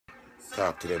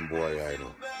Talk to them boy, I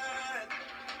know.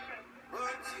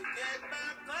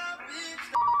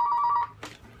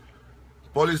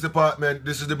 Police department,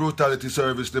 this is the brutality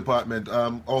service department.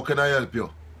 How can I help you?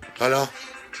 Hello?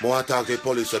 I want to talk to the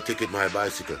police to ticket my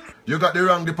bicycle. You got the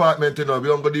wrong department, you know. We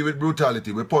don't go deal with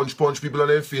brutality. We punch people on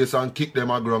their face and kick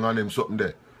them on ground and them something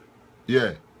there.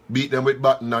 Yeah. Beat them with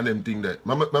baton and them thing there.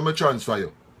 Mama transfer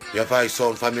you. Your voice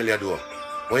sound familiar though.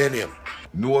 What your name?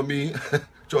 Know me?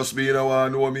 Trust me, you don't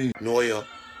want to know me. Know you.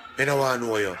 You don't want to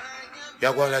know you.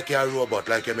 You're going like you're a robot,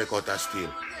 like you make out of steel.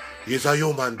 You're a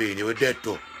human being, you're dead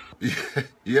too.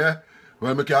 Yeah?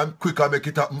 Well, I can quicker make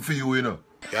it happen for you, you know.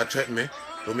 You threaten me?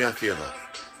 Do me a favor.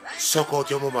 Suck out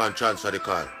your mama and transfer the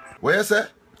call. What you say?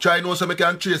 Try know so I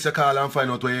can trace your call and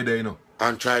find out where you're there, you know.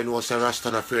 And try know so Rass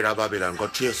not afraid of Babylon. Go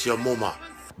chase your mama.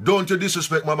 Don't you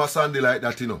disrespect Mama Sandy like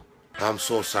that, you know. I'm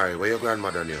so sorry. What your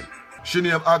grandmother name? She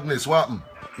named Agnes. What happened?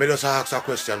 Me just ask a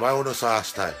question. Why you not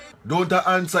ask time? Don't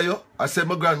I answer you? I said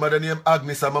my grandmother named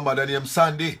Agnes and my mother named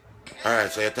Sandy.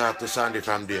 Alright, so you talk to Sandy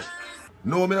from there.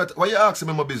 No, me not. Why you asking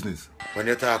me my business? When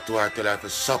you talk to her, tell her to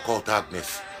suck out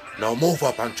Agnes. Now move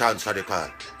up and transfer the call.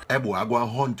 Hey boy, I go and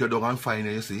hunt you down and find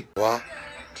you, you see. What?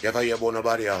 You ever hear about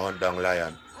nobody a hunt down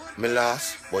lion? Me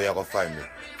last, boy, you go find me.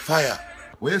 Fire!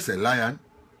 What you say, lion?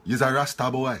 You's a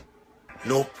Rasta boy.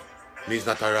 Nope. Me's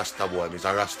not a Rasta boy, me's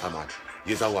a Rasta man.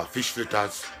 He's a what? Fish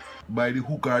fritters? By the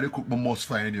hook or the crook, I must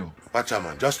find you. Watch out,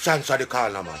 man. Just transfer the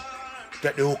call now, man.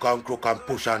 Take the hook and crook and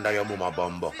push under your mama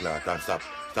bum buckler and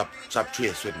stop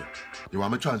chase with me. You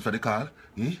want me to transfer the call?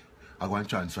 Eh? I go and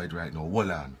transfer it right now.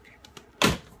 Hold on.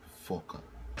 Fucker.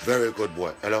 Very good,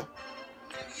 boy. Hello?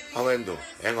 How am do?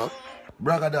 Hang up.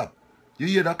 Bragadap. You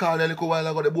hear that call a little while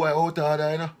ago, the boy out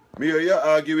there, you know? Me hear you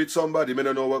argue with somebody, me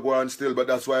don't know what go on still, but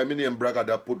that's why me name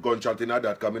Bragadap put gunshot in that,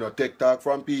 because me not take talk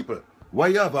from people. Why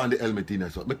you have on the helmet in there,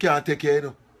 so? Me can't take care, you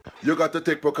know? You got to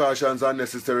take precautions and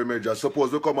necessary measures.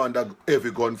 Suppose we come under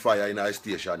heavy gunfire in our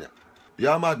station, yeah?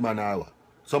 You're a madman, or what?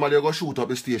 Somebody go shoot up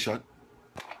the station?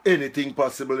 Anything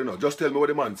possible, you know. Just tell me what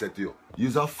the man said to you.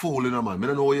 You's a fool, you know, man. Me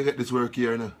don't know where you get this work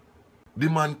here, you know. The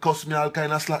man cuss me all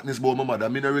kind of slackness about my mother.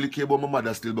 Me don't really care about my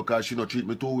mother still because she not treat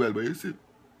me too well. But you see,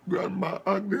 Grandma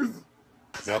Agnes.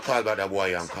 Me call by the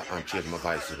boy and change my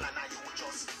bicycle.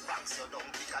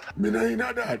 Me not in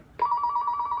that.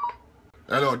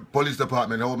 Hello, police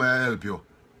department. How may I help you?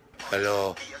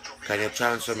 Hello. Can you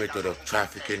transfer me to the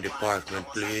trafficking department,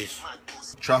 please?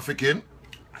 Trafficking?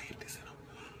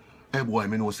 Hey boy,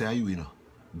 me know say you, you know.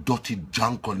 Dirty,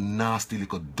 junko, nasty,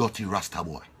 little dirty Rasta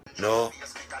boy. No,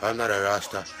 I'm not a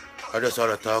Rasta. I just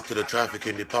want to talk to the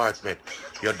trafficking department.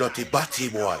 You dirty batty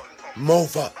boy.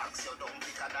 Move up.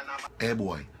 Hey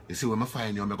boy, you see when I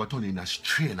find you, I'm going to turn in a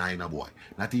strainer in a boy.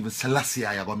 Not even Selassie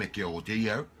I going to make you out, you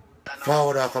hear?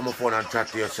 Forward off on my phone and chat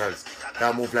to yourself.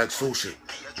 That move like sushi.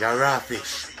 You're raw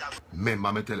fish.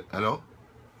 Remember me tell you, hello?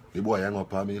 The boy hang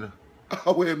up on me, you know.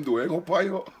 What him do? Hang up on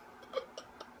you?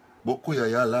 But Kuya,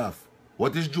 you laugh.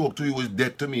 What is joke to you is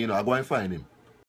dead to me, you know. I go and find him.